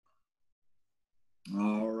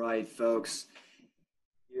right, folks.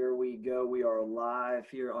 Here we go. We are live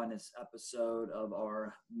here on this episode of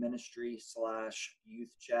our ministry slash youth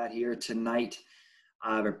chat here tonight.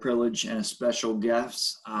 I have a privilege and a special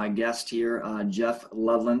guest here, Jeff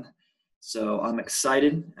Loveland. So I'm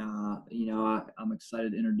excited. I'm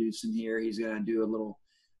excited to introduce him here. He's going to do a little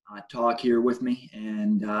talk here with me,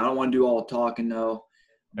 and I don't want to do all the talking though,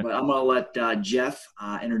 but I'm going to let Jeff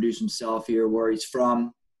introduce himself here, where he's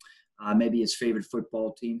from. Maybe his favorite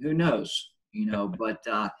football team. Who knows? But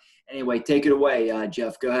anyway, take it away,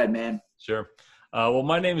 Jeff. Go ahead, man. Sure. Well,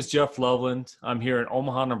 my name is Jeff Loveland. I'm here in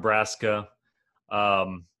Omaha, Nebraska.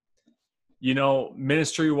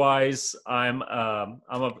 Ministry-wise, I'm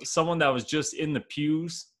someone that was just in the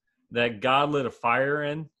pews that God lit a fire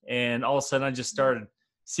in, and all of a sudden I just started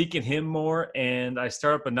seeking Him more, and I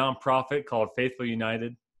started up a nonprofit called Faithful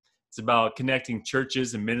United. It's about connecting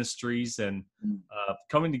churches and ministries and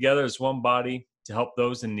coming together as one body to help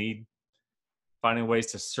those in need, finding ways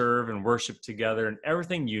to serve and worship together, and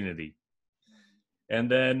everything unity. And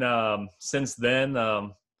then since then,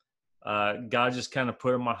 God just kind of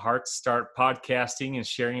put in my heart to start podcasting and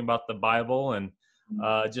sharing about the Bible, and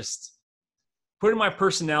just putting my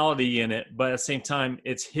personality in it. But at the same time,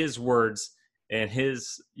 it's His words and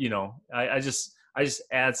His, I just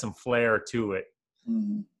add some flair to it.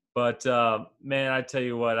 Mm-hmm. But man, I tell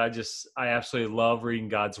you what, I absolutely love reading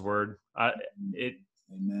God's word.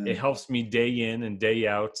 It helps me day in and day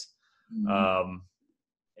out. Mm-hmm.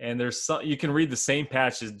 And there's you can read the same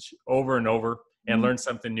passage over and over and learn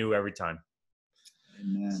something new every time.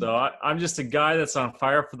 Amen. So I'm just a guy that's on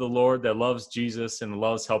fire for the Lord, that loves Jesus and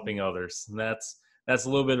loves helping others. And that's a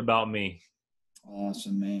little bit about me.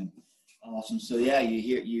 Awesome, man. Awesome. So yeah, you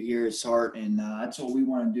hear his heart, and that's what we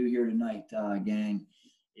want to do here tonight, gang.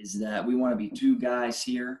 Is that we want to be two guys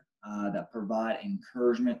here that provide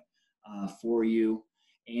encouragement for you.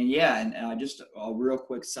 And just a real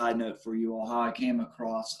quick side note for you all, how I came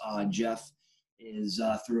across Jeff is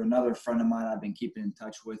through another friend of mine I've been keeping in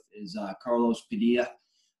touch with, is Carlos Padilla.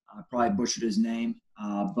 I probably butchered his name.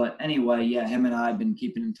 But anyway, him and I have been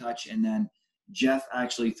keeping in touch. And then Jeff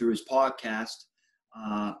actually, through his podcast,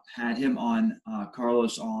 had him on,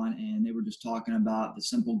 Carlos on, and they were just talking about the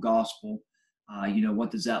simple gospel. What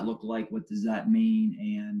does that look like? What does that mean?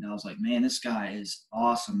 And I was like, man, this guy is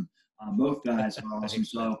awesome. Both guys are awesome.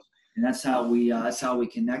 So, and that's how we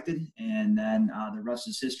connected. And then the rest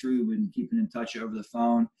is history. We've been keeping in touch over the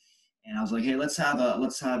phone. And I was like, hey, let's have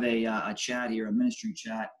a chat here, a ministry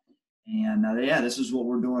chat. And this is what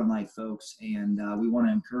we're doing, like, folks. And we want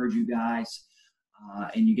to encourage you guys.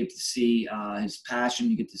 And you get to see his passion.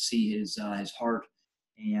 You get to see his heart.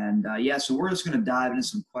 And so we're just going to dive into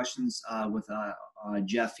some questions with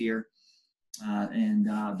Jeff here.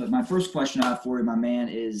 But my first question I have for you, my man,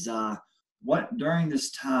 is what during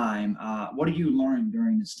this time, what are you learning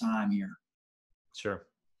during this time here? Sure.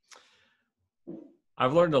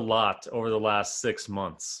 I've learned a lot over the last 6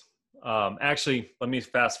 months. Actually, let me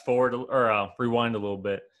fast forward or rewind a little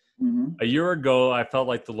bit. Mm-hmm. A year ago, I felt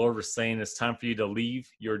like the Lord was saying it's time for you to leave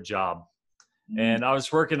your job. And I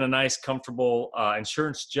was working a nice, comfortable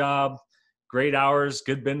insurance job, great hours,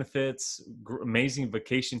 good benefits, amazing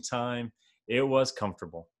vacation time. It was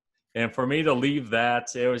comfortable. And for me to leave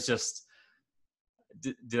that, it was just,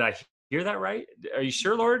 did I hear that right? Are you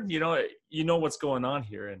sure, Lord? You know what's going on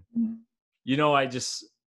here. And,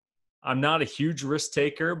 I'm not a huge risk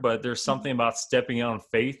taker, but there's something about stepping out in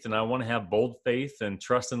faith, and I want to have bold faith and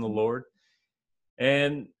trust in the Lord.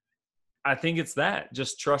 And I think it's that,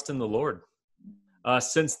 just trust in the Lord.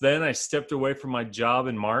 Since then, I stepped away from my job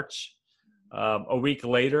in March. A week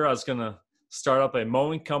later, I was going to start up a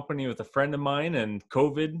mowing company with a friend of mine, and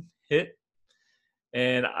COVID hit.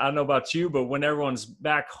 And I don't know about you, but when everyone's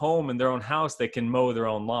back home in their own house, they can mow their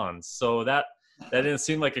own lawns. So that didn't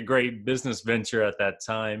seem like a great business venture at that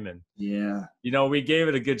time. And, we gave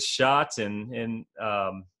it a good shot, and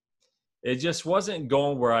it just wasn't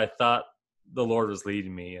going where I thought the Lord was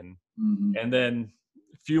leading me. And then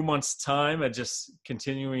few months time, I just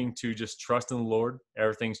continuing to just trust in the Lord.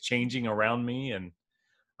 Everything's changing around me, and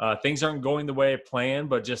things aren't going the way I planned,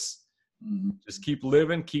 but just keep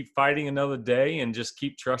living, keep fighting another day, and just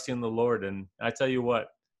keep trusting in the Lord. And I tell you what,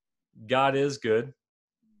 God is good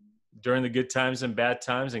during the good times and bad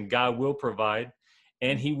times, and God will provide,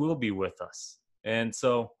 and He will be with us. And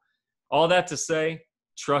so all that to say,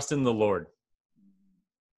 trust in the Lord.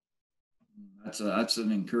 That's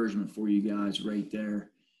an encouragement for you guys right there.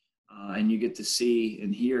 And you get to see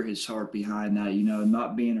and hear His heart behind that,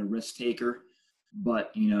 not being a risk taker,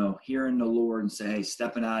 but, hearing the Lord and say, hey,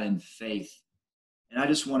 stepping out in faith. And I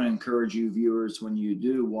just want to encourage you viewers, when you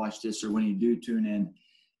do watch this or when you do tune in,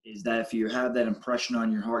 is that if you have that impression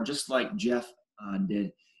on your heart, just like Jeff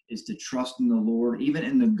did, is to trust in the Lord, even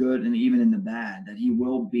in the good and even in the bad, that he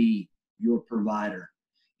will be your provider.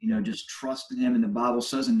 Just trust in him. And the Bible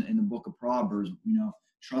says in the book of Proverbs,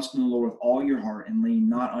 trust in the Lord with all your heart and lean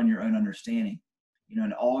not on your own understanding.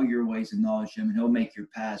 In all your ways acknowledge him and he'll make your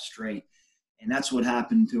path straight. And that's what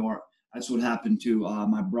happened to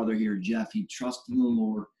my brother here, Jeff. He trusted in the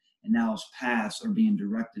Lord, and now his paths are being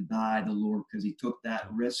directed by the Lord because he took that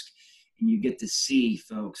risk. And you get to see,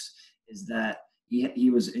 folks, is that he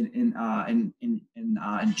was in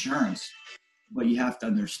insurance, but you have to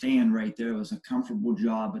understand right there, it was a comfortable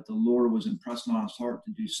job, but the Lord was impressing on his heart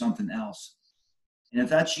to do something else. And if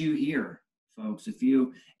that's you here, folks, if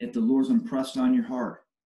the Lord's impressed on your heart,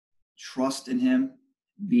 trust in him,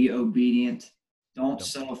 be obedient. Don't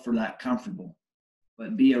settle for that comfortable,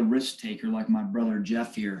 but be a risk taker like my brother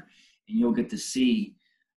Jeff here, and you'll get to see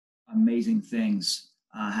amazing things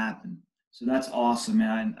happen. So that's awesome,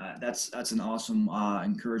 man. That's an awesome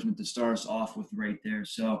encouragement to start us off with right there.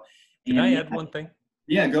 So, can I add one thing?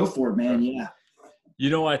 Yeah, go for it, man. Yeah.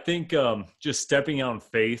 I think just stepping out in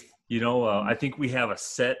faith, I think we have a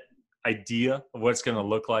set idea of what it's going to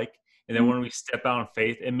look like. And then when we step out in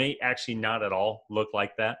faith, it may actually not at all look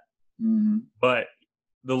like that. Mm-hmm. But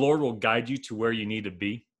the Lord will guide you to where you need to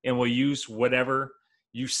be and will use whatever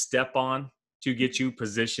you step on to get you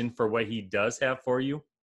positioned for what he does have for you.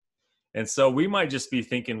 And so we might just be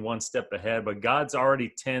thinking one step ahead, but God's already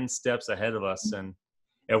 10 steps ahead of us. And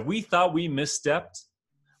if we thought we misstepped,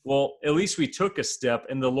 well, at least we took a step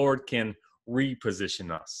and the Lord can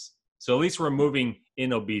reposition us. So at least we're moving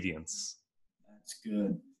in obedience. That's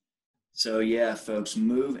good. So yeah, folks,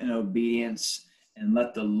 move in obedience and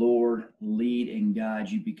let the Lord lead and guide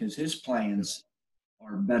you because his plans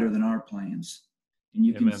are better than our plans. And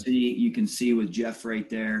you can see with Jeff right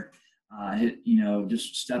there,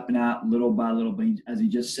 just stepping out little by little. But as he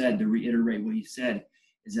just said, to reiterate what he said,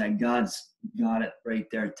 is that God's got it right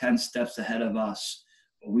there, 10 steps ahead of us.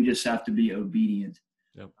 But we just have to be obedient.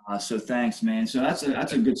 Yep. So thanks, man. So that's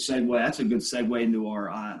a good segue. That's a good segue into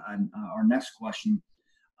our next question.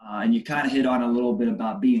 And you kind of hit on a little bit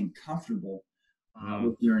about being comfortable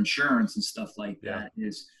with your insurance and stuff like that.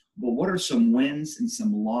 But what are some wins and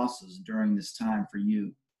some losses during this time for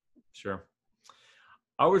you? Sure.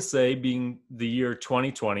 I would say being the year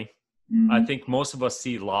 2020, I think most of us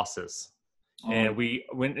see losses, and we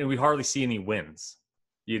hardly see any wins,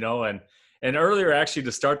 And earlier, actually,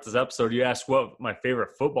 to start this episode, you asked what my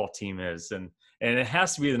favorite football team is, and it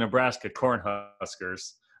has to be the Nebraska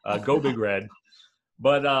Cornhuskers. Go Big Red.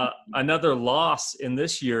 But another loss in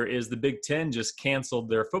this year is the Big Ten just canceled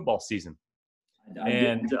their football season.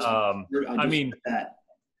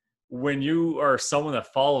 When you are someone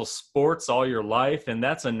that follows sports all your life, and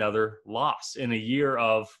that's another loss in a year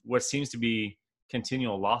of what seems to be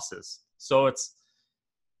continual losses. So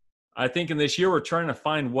I think in this year, we're trying to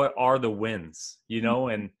find what are the wins,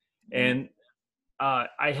 and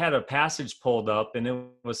I had a passage pulled up, and it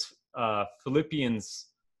was Philippians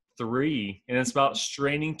 3, and it's about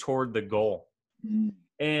straining toward the goal.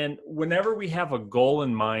 And whenever we have a goal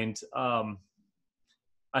in mind,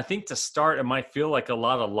 I think to start, it might feel like a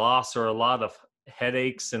lot of loss or a lot of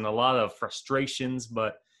headaches and a lot of frustrations,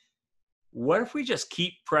 but what if we just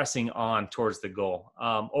keep pressing on towards the goal?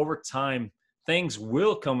 Over time, things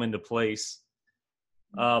will come into place.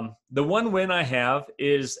 The one win I have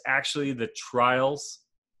is actually the trials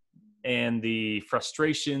and the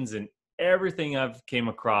frustrations and everything I've came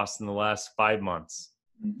across in the last 5 months.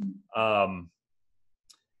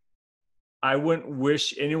 I wouldn't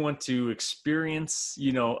wish anyone to experience,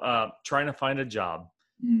 trying to find a job,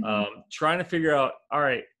 trying to figure out, all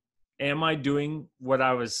right, am I doing what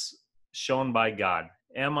I was shown by God?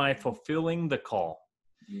 Am I fulfilling the call?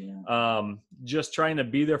 Just trying to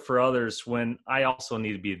be there for others when I also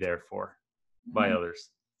need to be there by others.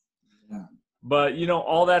 But,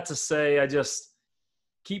 all that to say, I just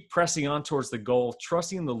keep pressing on towards the goal,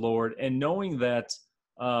 trusting the Lord, and knowing that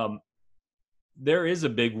there is a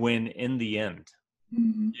big win in the end.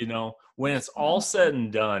 When it's all said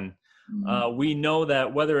and done, we know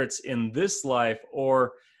that whether it's in this life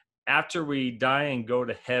or after we die and go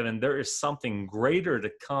to heaven, there is something greater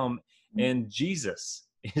to come, and Jesus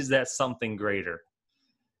is that something greater.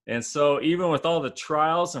 And so even with all the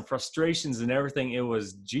trials and frustrations and everything, it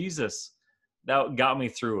was Jesus that got me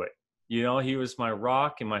through it. He was my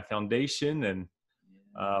rock and my foundation, and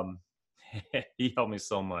he helped me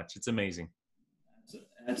so much. It's amazing.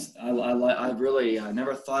 I really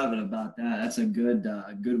never thought of it about that. That's a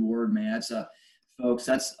good word, man. Folks,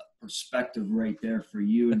 that's a perspective right there for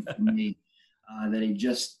you and for me. that he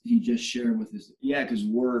just shared with us. Yeah, because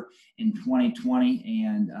we're in 2020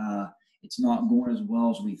 and it's not going as well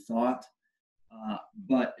as we thought.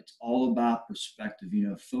 But it's all about perspective,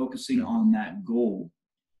 focusing on that goal.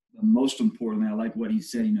 But most importantly, I like what he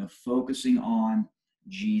said, focusing on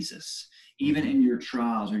Jesus. Even in your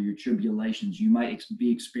trials or your tribulations, you might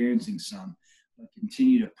be experiencing some, but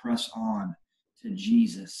continue to press on to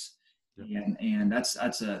Jesus. And that's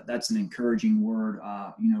an encouraging word,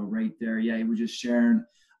 right there. Yeah, he was just sharing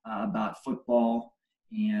about football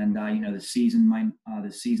and the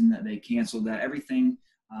season that they canceled, that everything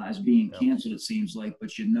is being canceled, it seems like.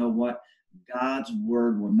 But you know what? God's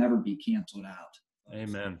word will never be canceled out.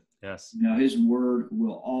 Amen. Yes. His word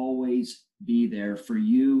will always be there for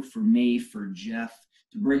you, for me, for Jeff,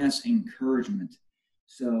 to bring us encouragement.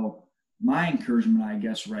 So my encouragement, I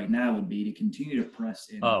guess, right now would be to continue to press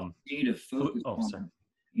in, continue to focus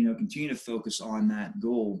continue to focus on that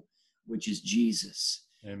goal, which is Jesus.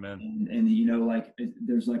 Amen. And like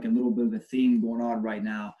there's like a little bit of a theme going on right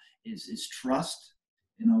now is trust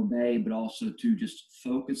and obey, but also to just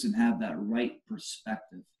focus and have that right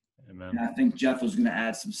perspective. Amen. And I think Jeff was going to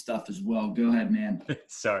add some stuff as well. Go ahead, man.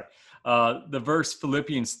 Sorry. The verse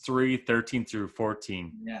Philippians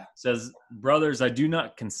 3:13-14 says, "Brothers, I do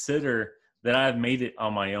not consider that I have made it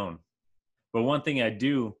on my own. But one thing I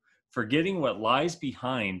do, forgetting what lies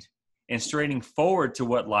behind and straining forward to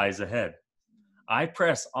what lies ahead, I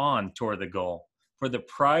press on toward the goal for the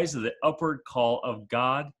prize of the upward call of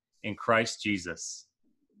God in Christ Jesus."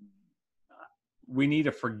 We need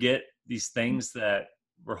to forget these things that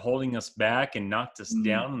were holding us back and knocked us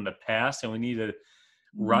down in the past, and we need to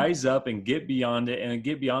rise up and get beyond it, and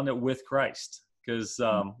get beyond it with Christ, because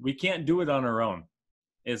we can't do it on our own.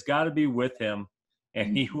 It's got to be with him,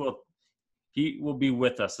 and he will be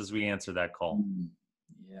with us as we answer that call.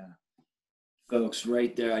 Yeah. Folks,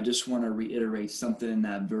 right there, I just want to reiterate something in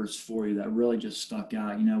that verse for you that really just stuck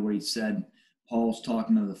out. Where he said, Paul's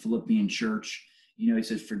talking to the Philippian church, he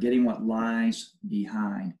says, forgetting what lies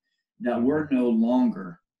behind, that we're no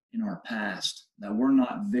longer in our past, that we're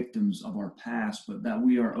not victims of our past, but that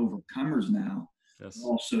we are overcomers now. Yes.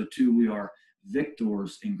 Also, too, we are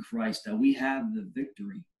victors in Christ, that we have the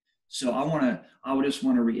victory. So I would just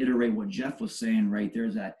want to reiterate what Jeff was saying right there,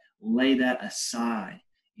 is that lay that aside.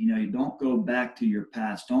 You don't go back to your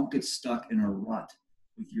past. Don't get stuck in a rut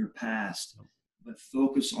with your past, but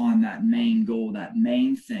focus on that main goal, that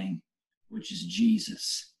main thing, which is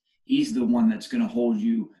Jesus. He's the one that's going to hold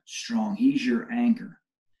you strong. He's your anchor.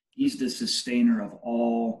 He's the sustainer of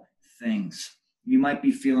all things. You might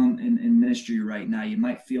be feeling in ministry right now, you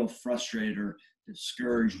might feel frustrated or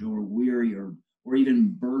discouraged or weary or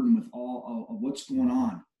even burdened with all of what's going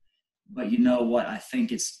on. But you know what? I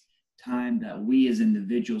think it's time that we as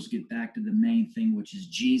individuals get back to the main thing, which is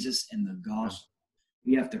Jesus and the gospel.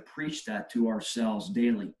 We have to preach that to ourselves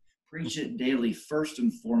daily. Preach it daily, first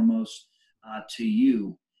and foremost, to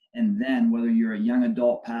you. And then whether you're a young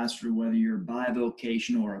adult pastor, whether you're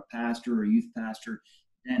bivocational or a pastor or a youth pastor,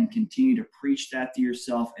 then continue to preach that to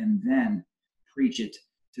yourself, and then preach it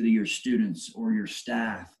to your students or your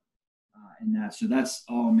staff. And that, so that's,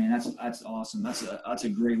 oh man, that's awesome. That's a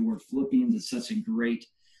great word. Philippians is such a great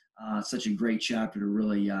chapter to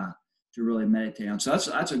really meditate on. So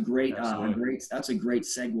that's a great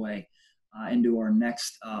segue into our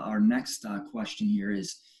next question here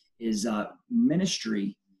is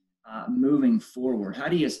ministry moving forward. How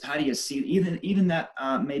do you see even that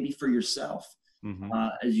maybe for yourself?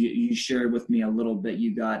 As you shared with me a little bit,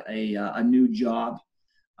 you got a new job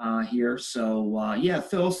here. So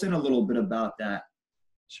fill us in a little bit about that.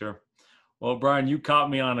 Sure. Well, Brian, you caught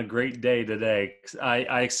me on a great day today.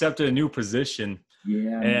 I accepted a new position.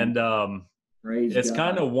 Yeah. And it's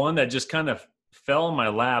kind of one that just kind of fell in my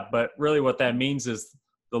lap, but really what that means is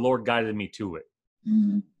the Lord guided me to it.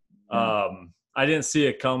 I didn't see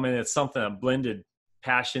it coming. It's something that blended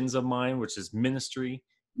passions of mine, which is ministry,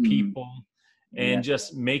 people, and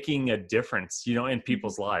just making a difference, in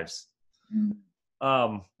people's lives.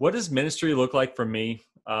 What does ministry look like for me?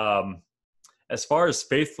 As far as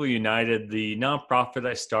Faithfully United, the nonprofit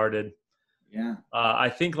I started, I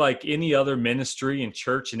think like any other ministry and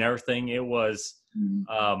church and everything, it was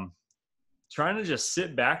trying to just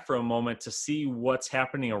sit back for a moment to see what's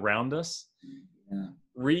happening around us,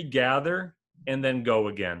 regather, and then go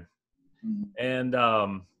again. And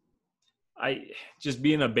I just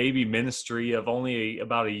being a baby ministry of only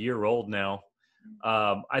about a year old now,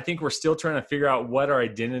 I think we're still trying to figure out what our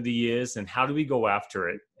identity is and how do we go after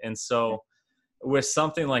it. And so with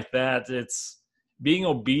something like that, it's being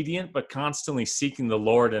obedient, but constantly seeking the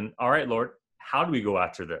Lord. And all right, Lord, how do we go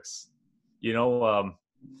after this?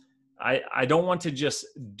 I don't want to just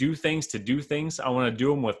do things to do things. I want to do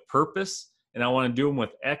them with purpose, and I want to do them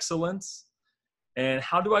with excellence. And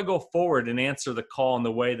how do I go forward and answer the call in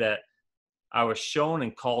the way that I was shown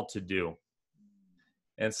and called to do?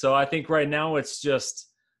 And so I think right now it's just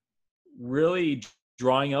really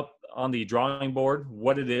drawing up on the drawing board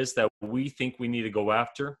what it is that we think we need to go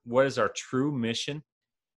after. What is our true mission?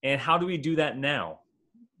 And how do we do that now?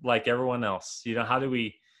 Like everyone else, how do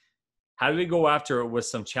we go after it with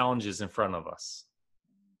some challenges in front of us?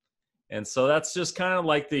 And so that's just kind of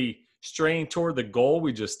like the straying toward the goal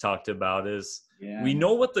we just talked about is we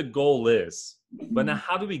know what the goal is, but now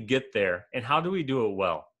how do we get there and how do we do it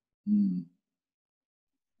well?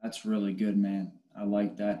 That's really good, man. I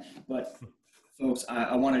like that. But folks,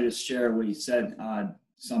 I wanted to share what he said,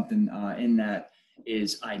 something in that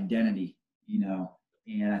is identity,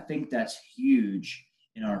 and I think that's huge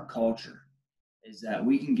in our culture, is that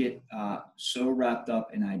we can get so wrapped up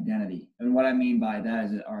in identity. And what I mean by that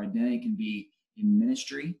is that our identity can be in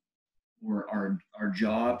ministry or our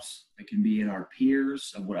jobs. It can be in our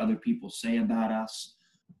peers, of what other people say about us.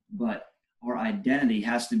 But our identity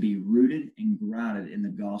has to be rooted and grounded in the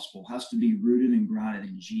gospel, has to be rooted and grounded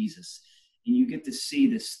in Jesus. And you get to see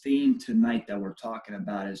this theme tonight that we're talking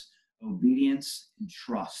about is obedience and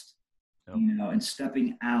trust, and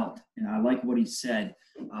stepping out. And I like what he said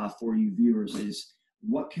for you viewers is,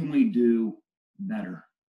 what can we do better,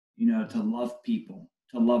 to love people,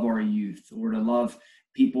 to love our youth, or to love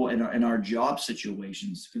people in our job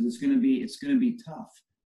situations, because it's going to be tough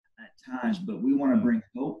at times, but we want to bring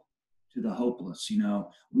hope to the hopeless.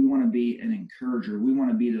 We want to be an encourager. We want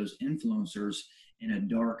to be those influencers in a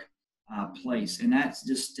dark place. And that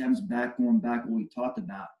just stems back, going back what we talked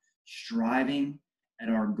about, striving at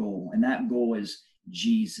our goal. And that goal is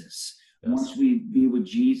Jesus. Yes. Once we be with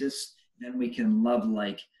Jesus, then we can love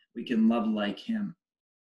like him.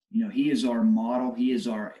 He is our model. He is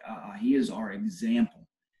our example.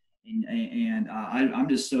 And I'm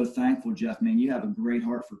just so thankful, Jeff, man. You have a great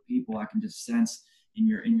heart for people. I can just sense in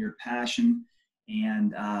your passion,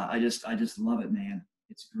 and I just love it, man.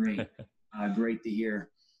 It's great, great to hear.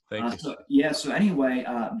 Thank you. So anyway,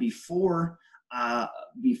 before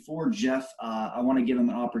Jeff, I want to give him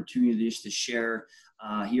an opportunity just to share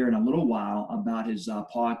here in a little while about his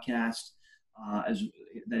podcast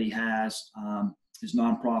that he has, his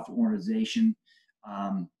nonprofit organization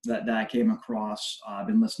that I came across. I've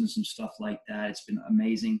been listening to some stuff like that. It's been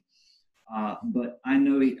amazing. But I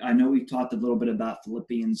know we talked a little bit about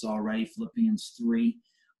Philippians already, Philippians 3.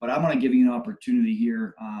 But I want to give you an opportunity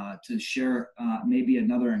here to share maybe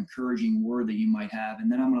another encouraging word that you might have,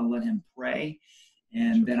 and then I'm going to let him pray,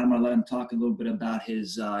 and then I'm going to let him talk a little bit about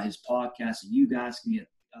his podcast that you guys can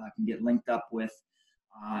get linked up with,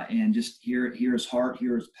 and just hear his heart,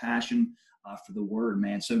 hear his passion for the word,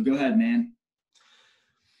 man. So go ahead, man.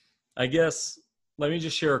 I guess let me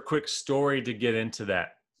just share a quick story to get into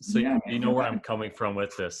that, so you know where I'm coming from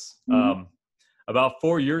with this. Mm-hmm. About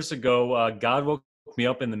 4 years ago, God woke me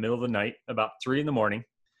up in the middle of the night, about 3 a.m,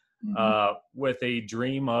 mm-hmm. With a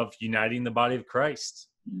dream of uniting the body of Christ.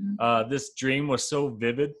 Mm-hmm. This dream was so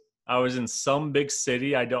vivid. I was in some big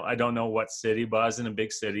city. I don't know what city, but I was in a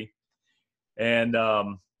big city, and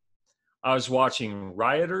I was watching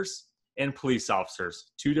rioters and police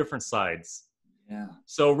officers, two different sides. Yeah.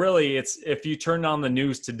 So really, if you turn on the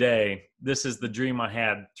news today, this is the dream I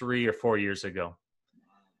had 3 or 4 years ago.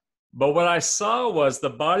 But what I saw was the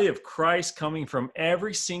body of Christ coming from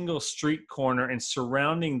every single street corner and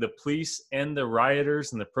surrounding the police and the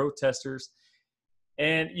rioters and the protesters.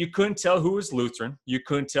 And you couldn't tell who was Lutheran. You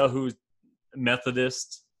couldn't tell who was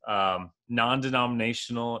Methodist,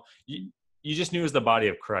 non-denominational. You just knew it was the body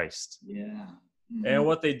of Christ. Yeah. Mm-hmm. And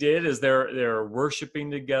what they did is they're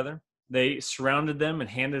worshiping together. They surrounded them and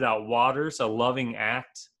handed out waters, a loving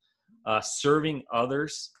act, serving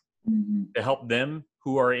others mm-hmm. to help them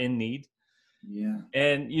who are in need. Yeah.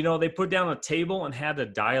 And, they put down a table and had a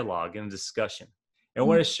dialogue and a discussion. And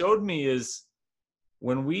what it showed me is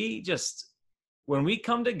when we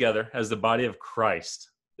come together as the body of Christ,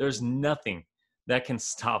 there's nothing that can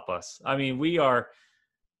stop us. I mean, we are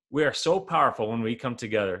so powerful when we come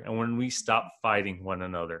together and when we stop fighting one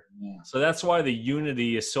another. Yeah. So that's why the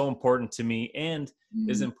unity is so important to me and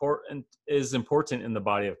is important in the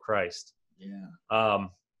body of Christ. Yeah.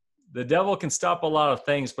 The devil can stop a lot of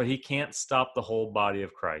things, but he can't stop the whole body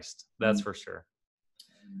of Christ. That's for sure.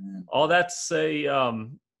 Amen. All that to say,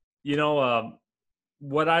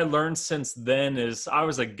 what I learned since then is I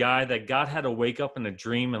was a guy that God had to wake up in a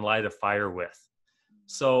dream and light a fire with.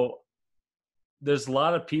 So there's a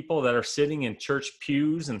lot of people that are sitting in church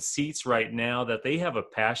pews and seats right now that they have a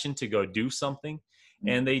passion to go do something.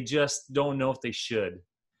 and they just don't know if they should.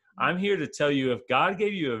 I'm here to tell you, if God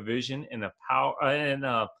gave you a vision and a power and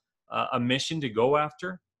a mission to go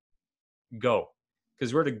after, go.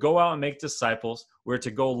 Because we're to go out and make disciples. We're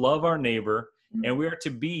to go love our neighbor, and we are to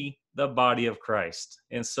be the body of Christ.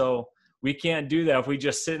 And so we can't do that if we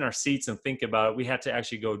just sit in our seats and think about it. We have to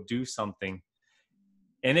actually go do something.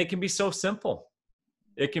 And it can be so simple.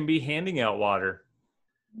 It can be handing out water.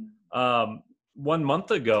 1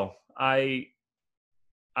 month ago, I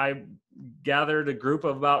gathered a group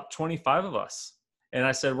of about 25 of us. And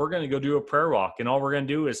I said, we're going to go do a prayer walk. And all we're going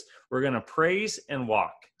to do is we're going to praise and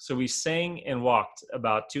walk. So we sang and walked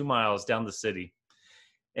about 2 miles down the city.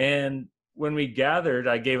 And when we gathered,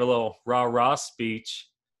 I gave a little rah-rah speech.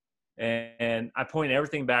 And I point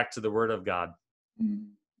everything back to the Word of God.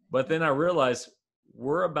 But then I realized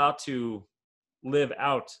we're about to live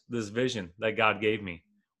out this vision that God gave me.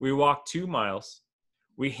 We walked 2 miles.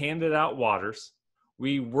 We handed out waters.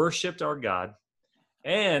 We worshiped our God.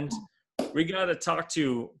 And we got to talk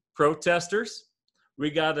to protesters. We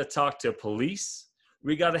got to talk to police.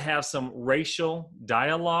 We got to have some racial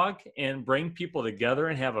dialogue and bring people together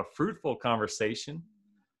and have a fruitful conversation.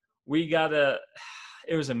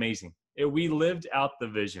 It was amazing. We lived out the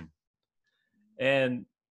vision. And,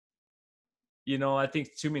 I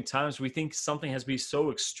think too many times we think something has to be so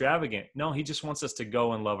extravagant. No, he just wants us to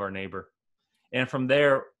go and love our neighbor. And from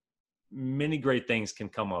there, many great things can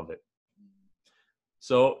come of it.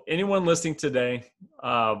 So anyone listening today,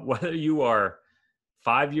 whether you are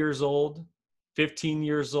 5 years old, 15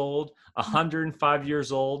 years old, 105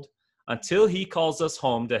 years old, until he calls us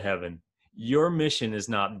home to heaven, your mission is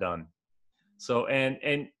not done. So,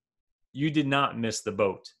 and you did not miss the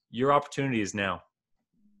boat. Your opportunity is now.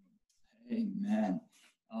 Amen.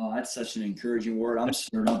 Oh, that's such an encouraging word. I'm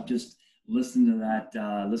stirred up just listening to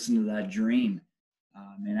that dream.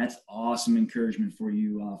 Man, that's awesome encouragement for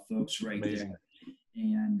you folks right Amazing. there.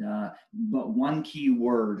 And but one key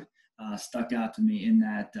word stuck out to me in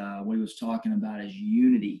that what he was talking about is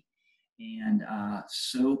unity. And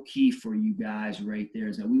so key for you guys right there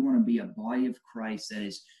is that we want to be a body of Christ that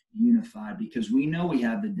is unified, because we know we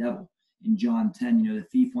have the devil. In John 10, the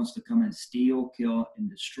thief wants to come and steal, kill, and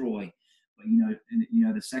destroy. But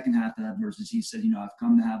the second half of that verse is he said, I've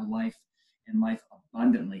come to have life and life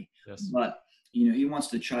abundantly. Yes. But he wants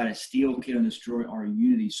to try to steal, kill, and destroy our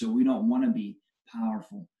unity. So we don't want to be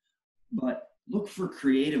powerful. But look for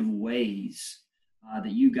creative ways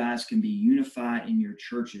that you guys can be unified in your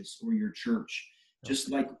churches or your church. Just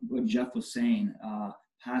like what Jeff was saying,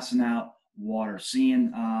 passing out water, seeing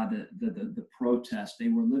the protest. They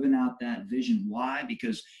were living out that vision. Why?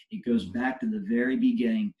 Because it goes back to the very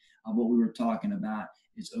beginning of what we were talking about,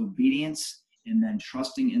 is obedience and then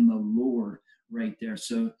trusting in the Lord right there.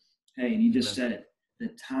 So, hey, and he just said it, the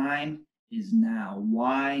time is now.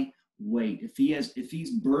 Why wait? If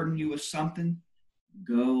he's burdened you with something,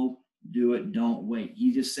 go do it. Don't wait.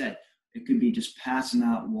 He just said it could be just passing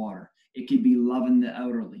out water. It could be loving the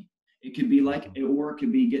elderly. It could be or it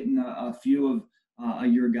could be getting a few of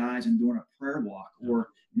your guys and doing a prayer walk, or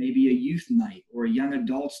maybe a youth night or a young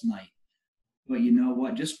adults night. But you know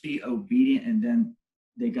what? Just be obedient, and then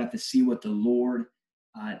they got to see what the Lord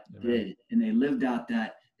did, and they lived out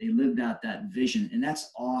that vision, and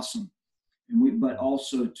that's awesome. And but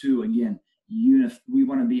also too, again, we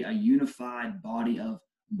want to be a unified body of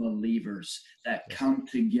believers that come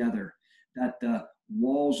together, that the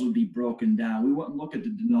walls would be broken down. We wouldn't look at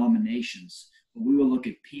the denominations, but we will look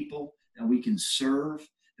at people that we can serve,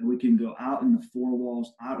 that we can go out in the four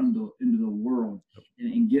walls, out into the world,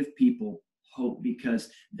 and give people hope, because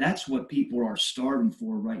that's what people are starving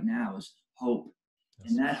for right now, is hope.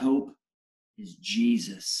 And that hope is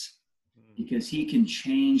Jesus, because he can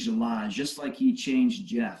change lives, just like he changed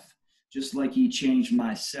Jeff, just like he changed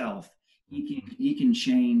myself. He can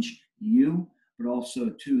change you, but also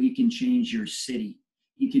too, he can change your city.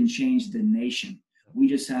 He can change the nation. We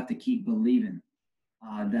just have to keep believing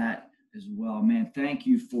that as well. Man, thank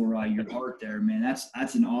you for your heart there, man.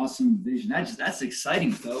 That's an awesome vision. That's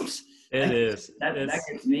exciting, folks. It is. That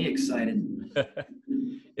gets me excited.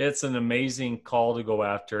 It's an amazing call to go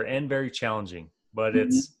after, and very challenging, but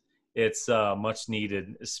it's much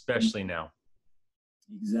needed, especially now.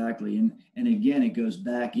 Exactly. And again, it goes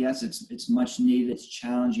back. Yes, it's much needed. It's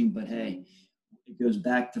challenging, but hey, it goes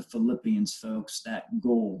back to Philippians, folks, that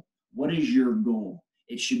goal. What is your goal?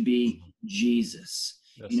 It should be Jesus.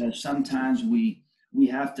 Yes. Sometimes we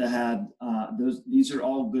have to have these are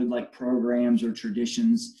all good, like programs or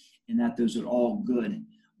traditions, and that those are all good.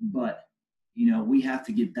 But, we have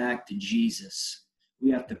to get back to Jesus.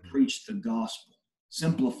 We have to preach the gospel.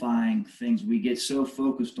 simplifying things. We get so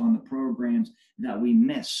focused on the programs that we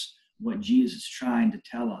miss what Jesus is trying to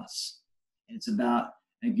tell us. And it's about,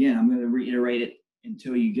 again, I'm going to reiterate it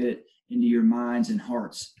until you get it into your minds and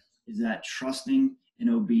hearts, is that trusting and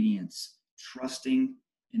obedience,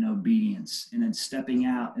 and then stepping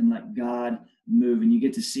out and let God move. And you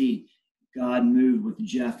get to see God move with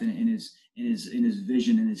Jeff and his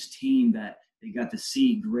vision and his team, that they got to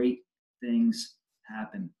see great things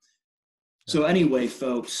happen. So anyway,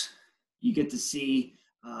 folks, you get to see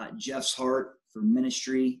Jeff's heart for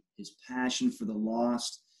ministry, his passion for the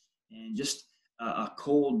lost, and just a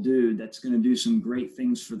cold dude that's going to do some great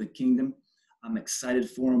things for the kingdom. I'm excited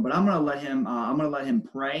for him, but I'm going to let him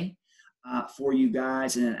pray for you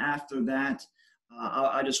guys, and then after that,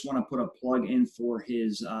 I just want to put a plug in for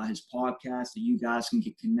his podcast that you guys can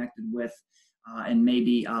get connected with, and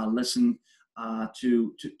maybe listen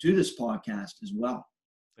to this podcast as well.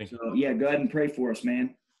 Thank you. So yeah, go ahead and pray for us,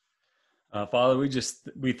 man. Father, we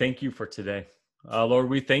thank you for today. Lord,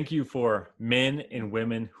 we thank you for men and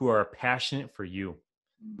women who are passionate for you.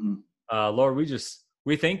 Mm-hmm. Lord,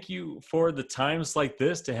 we thank you for the times like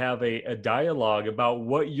this to have a dialogue about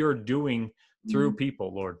what you're doing through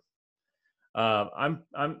people, Lord. I'm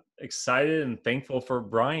excited and thankful for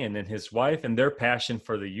Brian and his wife and their passion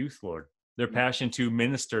for the youth, Lord. Their passion to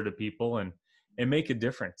minister to people and make a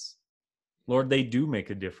difference. Lord, they do make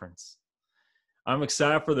a difference. I'm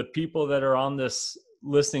excited for the people that are on this,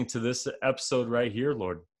 listening to this episode right here,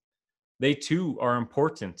 Lord. They too are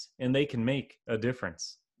important and they can make a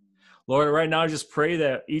difference. Lord, right now I just pray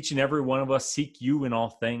that each and every one of us seek you in all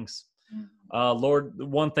things. Lord, the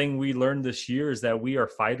one thing we learned this year is that we are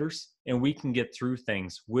fighters and we can get through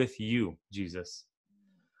things with you, Jesus.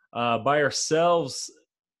 By ourselves,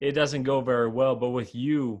 it doesn't go very well, but with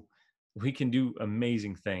you, we can do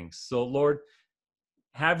amazing things. So, Lord,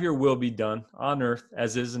 have your will be done on earth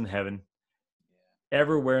as is in heaven,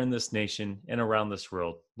 everywhere in this nation and around this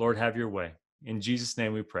world. Lord, have your way. In Jesus'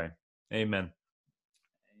 name we pray. Amen.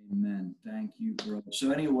 Amen. Thank you, bro.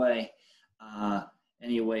 So anyway,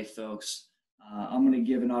 folks, I'm going to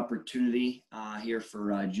give an opportunity here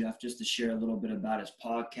for Jeff just to share a little bit about his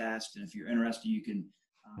podcast. And if you're interested, you can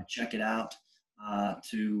check it out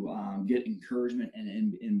to get encouragement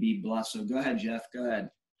and be blessed. So go ahead, Jeff. Go ahead.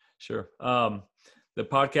 Sure. The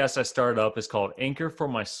podcast I started up is called Anchor for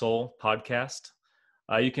My Soul Podcast.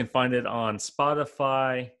 You can find it on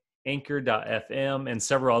Spotify, Anchor.fm, and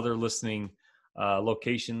several other listening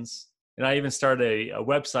locations. And I even started a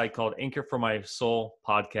website called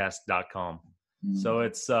anchorformysoulpodcast.com. So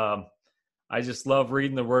it's I just love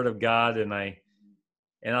reading the Word of God, and I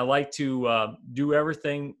like to do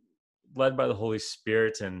everything led by the Holy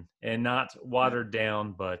Spirit and not watered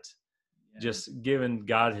down, but just giving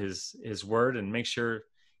God his word and make sure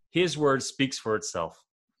his word speaks for itself.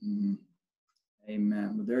 Mm-hmm.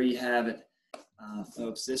 Amen. Well, there you have it,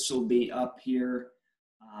 folks. This will be up here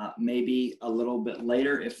maybe a little bit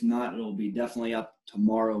later. If not, it'll be definitely up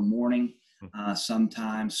tomorrow morning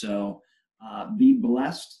sometime. So be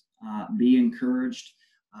blessed, be encouraged.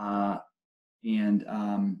 And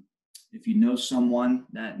if you know someone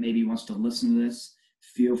that maybe wants to listen to this,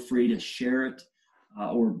 feel free to share it.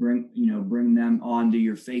 Or bring them onto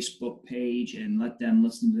your Facebook page and let them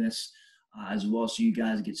listen to this as well, so you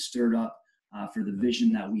guys get stirred up for the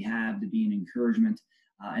vision that we have to be an encouragement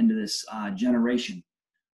into this generation.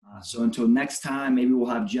 So until next time, maybe we'll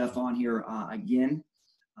have Jeff on here again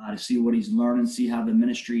to see what he's learning, see how the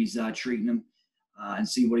ministry's treating him, and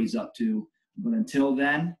see what he's up to. But until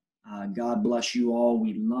then, God bless you all.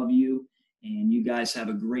 We love you, and you guys have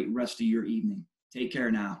a great rest of your evening. Take care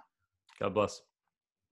now. God bless.